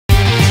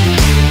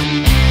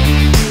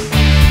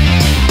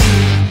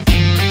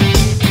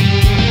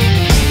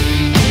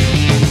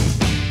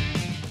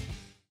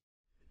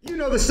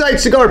the site,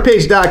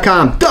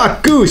 cigarpage.com.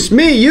 Duck, Goose,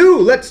 me, you,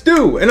 let's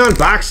do an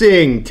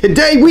unboxing.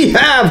 Today we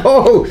have,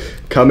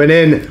 coming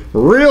in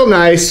real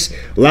nice,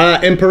 La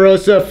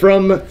Imperiosa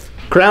from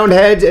Crowned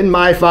Heads and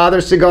My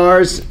Father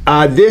Cigars.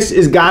 This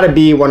has got to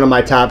be one of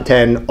my top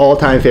 10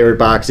 all-time favorite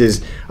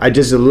boxes. I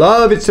just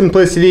love its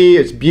simplicity,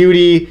 its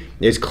beauty,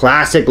 its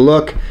classic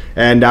look,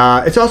 and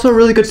it's also a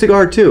really good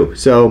cigar too.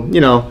 So, you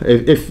know,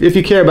 if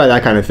you care about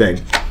that kind of thing.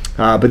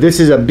 But this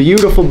is a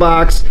beautiful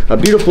box, a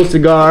beautiful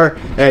cigar.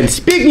 And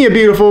speaking of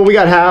beautiful, we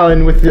got Hal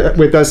in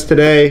with us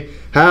today.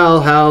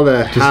 Hal, how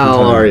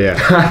are you?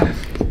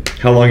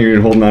 How long are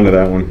you holding on to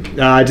that one?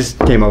 I just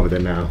came up with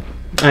it now.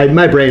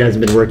 My brain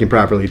hasn't been working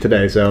properly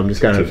today, so I'm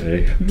just kind of...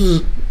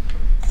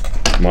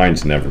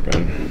 Mine's never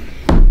been.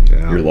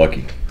 Yeah. You're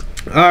lucky.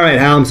 All right,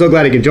 Hal, I'm so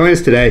glad you could join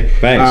us today.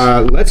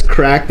 Thanks. Let's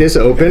crack this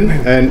open.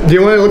 And do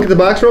you want to look at the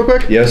box real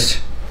quick?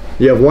 Yes.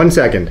 You have 1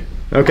 second.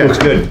 Okay. Looks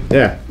good.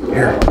 Yeah.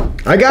 Here.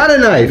 I got a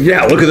knife.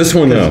 Yeah, look at this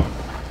one though.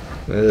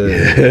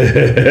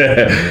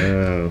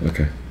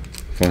 Okay,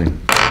 fine.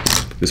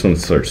 This one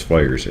starts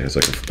fires. It's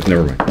like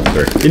never mind.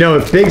 Sorry. You know,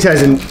 if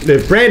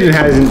Brandon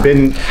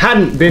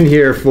hadn't been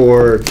here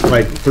for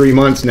like 3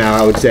 months now,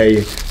 I would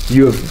say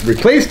you have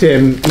replaced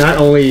him not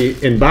only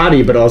in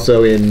body but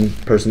also in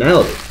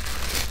personality.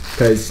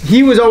 Because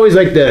he was always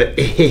like the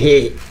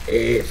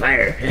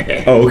fire.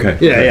 Oh, okay.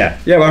 Yeah.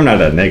 Well, I'm not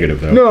that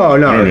negative though.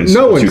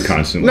 No one's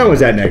constantly. No one's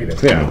that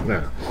negative. Yeah.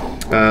 No.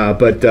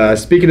 But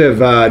speaking of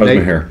how's my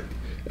hair?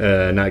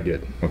 Not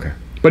good. Okay.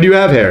 But you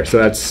have hair, so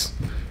that's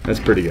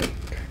pretty good.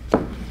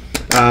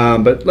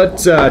 But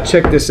let's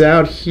check this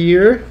out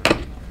here.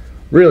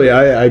 Really,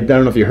 I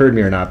don't know if you heard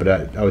me or not,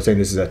 but I was saying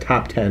this is a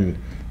top 10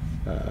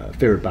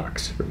 favorite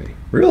box for me.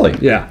 Really?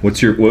 Yeah. What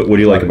do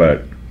you like about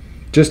it?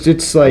 Just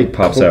it's like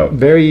pops out.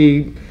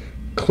 Very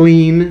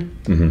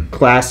clean,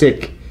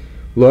 classic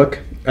look.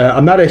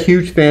 I'm not a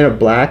huge fan of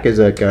black as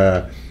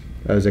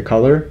a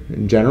color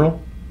in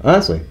general,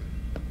 honestly.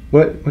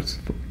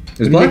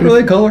 Is black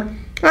really a color?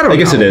 I don't know. I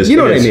guess it is. You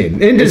know what I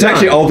mean? It's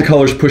actually all the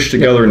colors pushed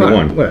together into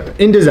one. Whatever.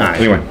 In design.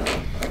 Anyway.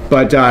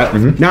 But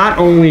not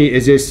only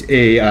is this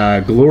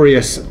a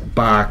glorious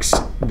box,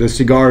 the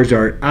cigars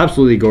are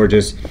absolutely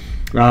gorgeous.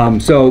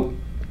 So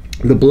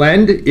the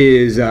blend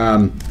is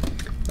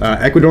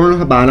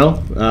Ecuadorian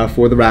Habano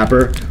for the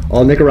wrapper,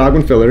 all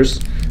Nicaraguan fillers.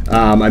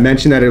 I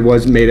mentioned that it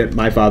was made at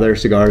My Father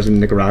Cigars in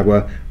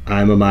Nicaragua.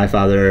 I'm a My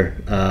Father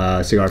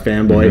cigar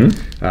fanboy.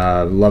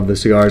 Love the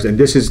cigars, and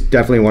this is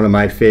definitely one of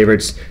my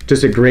favorites.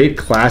 Just a great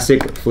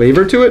classic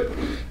flavor to it.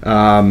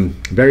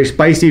 Very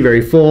spicy,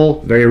 very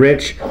full, very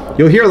rich.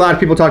 You'll hear a lot of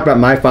people talk about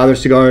My Father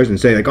cigars and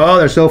say like, oh,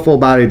 they're so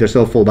full-bodied, they're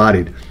so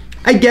full-bodied.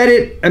 I get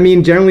it. I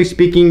mean, generally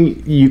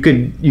speaking, you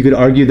could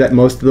argue that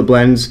most of the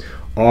blends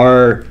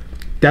are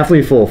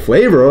definitely full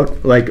flavor,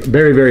 like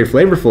very, very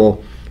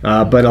flavorful.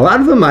 But a lot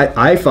of them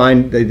I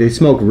find they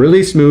smoke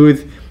really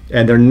smooth,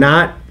 and they're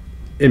not,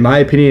 in my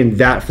opinion,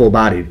 that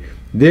full-bodied.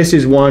 This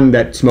is one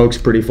that smokes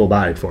pretty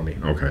full-bodied for me.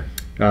 Okay.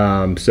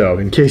 So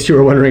in case you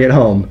were wondering at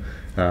home,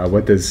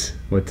 what does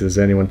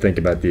anyone think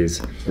about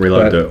these? We're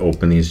allowed to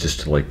open these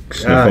just to like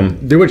sniff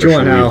them. Do what you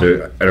want, Hal.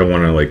 I don't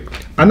want to like.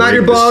 I'm not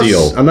your boss.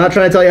 Seal. I'm not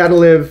trying to tell you how to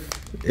live.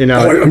 You know.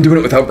 Oh, I'm doing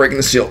it without breaking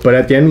the seal. But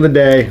at the end of the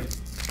day,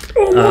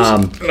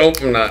 nope,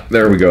 I'm not.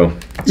 There we go.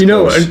 It's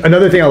close.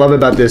 Another thing I love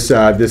about this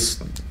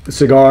this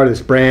cigar,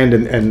 this brand,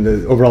 and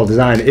the overall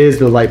design is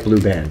the light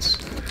blue bands.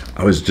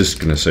 I was just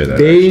gonna say that.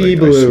 Baby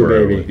blue,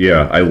 baby.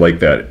 Yeah, I like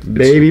that.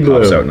 Baby blue.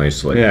 Pops out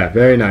nicely. Yeah,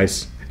 very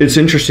nice. It's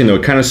interesting though.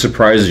 It kind of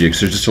surprises you because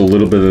there's just a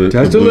little bit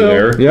of blue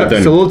there. Yeah,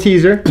 just a little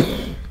teaser.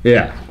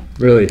 Yeah,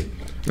 really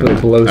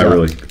blows up. I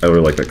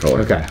really like that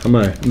color. Okay, I'm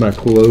gonna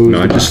close. No,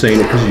 I'm just saying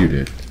it because you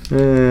did.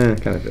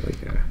 Kind of feel like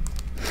that.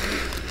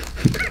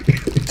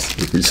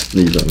 You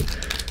sneeze on.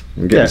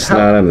 I'm getting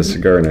snot on the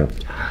cigar now.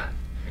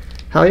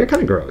 Hal, you're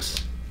kind of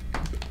gross.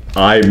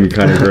 I'm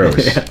kind of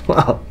gross. Yeah,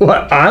 well,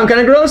 what? I'm kind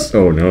of gross?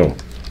 Oh no,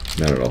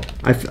 not at all.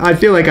 I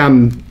feel like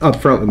I'm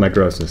up front with my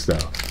grossness though.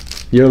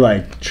 You're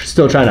like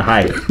still trying to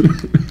hide it.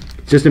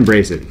 Just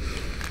embrace it.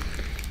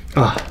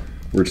 Oh,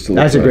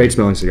 that's a great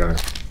smelling cigar.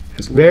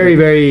 Very,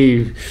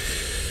 very.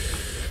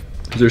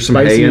 Is there some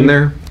spicy. hay in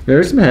there?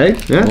 There's some hay.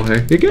 Yeah,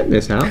 hay. You're getting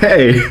this, Hal.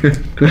 Hey.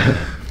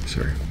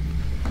 Sorry.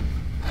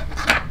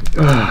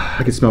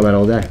 I could smell that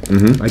all day.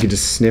 I could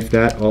just sniff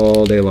that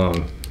all day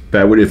long.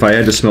 That would, if I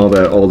had to smell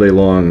that all day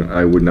long,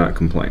 I would not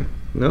complain.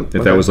 Nope.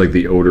 If that was like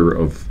the odor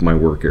of my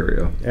work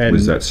area,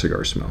 was that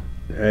cigar smell.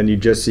 And you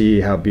just see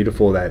how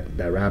beautiful that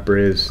wrapper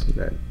is.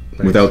 That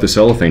nice, without the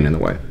cellophane in the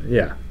way.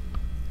 Yeah.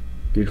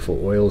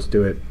 Beautiful oils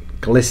do it.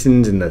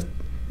 Glistens in the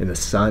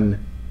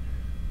sun.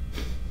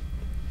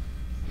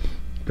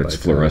 That's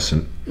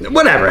fluorescent.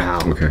 Whatever,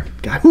 Hal. Okay.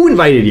 God, who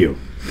invited you?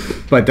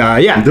 But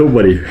yeah.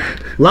 Nobody.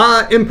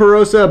 La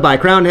Imperiosa by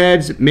Crowned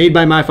Heads, made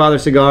by My Father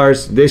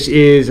Cigars. This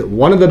is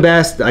one of the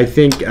best. I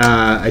think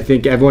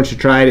everyone should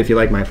try it if you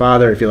like My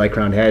Father, if you like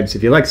Crowned Heads,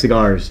 if you like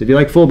cigars, if you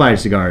like full-bodied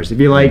cigars, if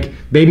you like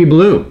baby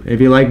blue,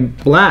 if you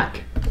like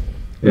black.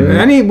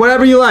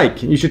 Whatever you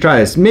like, you should try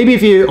this. Maybe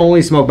if you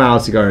only smoke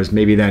mild cigars,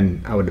 maybe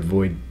then I would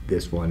avoid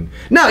this one.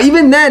 No,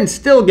 even then,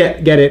 still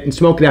get it and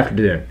smoke it after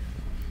dinner.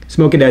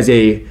 Smoke it as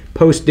a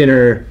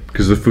post-dinner.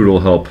 Because the food will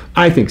help.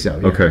 I think so.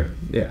 Yeah. Okay.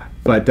 Yeah,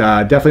 but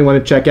definitely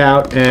want to check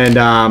out, and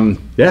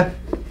yeah,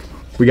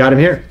 we got him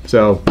here.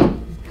 So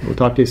we'll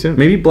talk to you soon.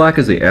 Maybe black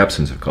is the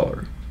absence of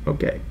color.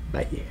 Okay,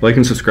 bye. Like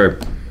and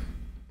subscribe.